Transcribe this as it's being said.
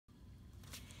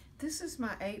This is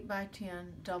my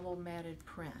 8x10 double matted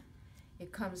print.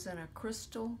 It comes in a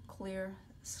crystal clear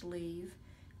sleeve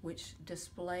which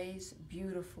displays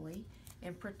beautifully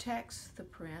and protects the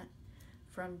print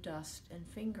from dust and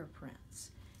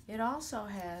fingerprints. It also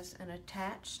has an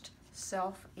attached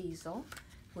self-easel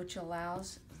which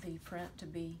allows the print to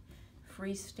be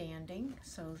freestanding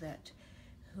so that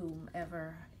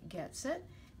whomever gets it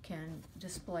can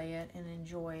display it and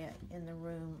enjoy it in the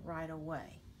room right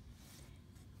away.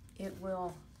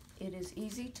 It is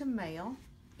easy to mail.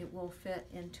 It will fit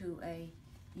into a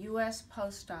U.S.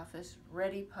 Post Office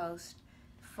Ready Post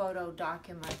photo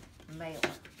document mailer.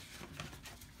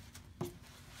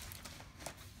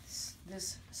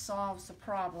 This solves the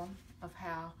problem of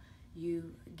how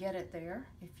you get it there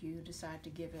if you decide to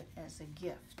give it as a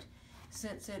gift.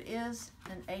 Since it is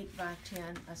an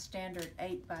 8x10, a standard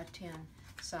 8x10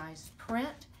 size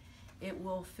print, it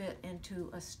will fit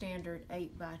into a standard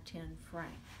 8x10 frame,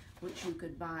 which you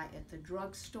could buy at the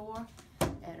drugstore,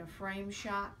 at a frame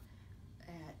shop,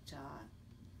 at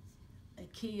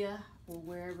IKEA, or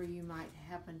wherever you might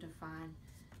happen to find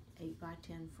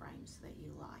 8x10 frames that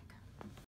you like.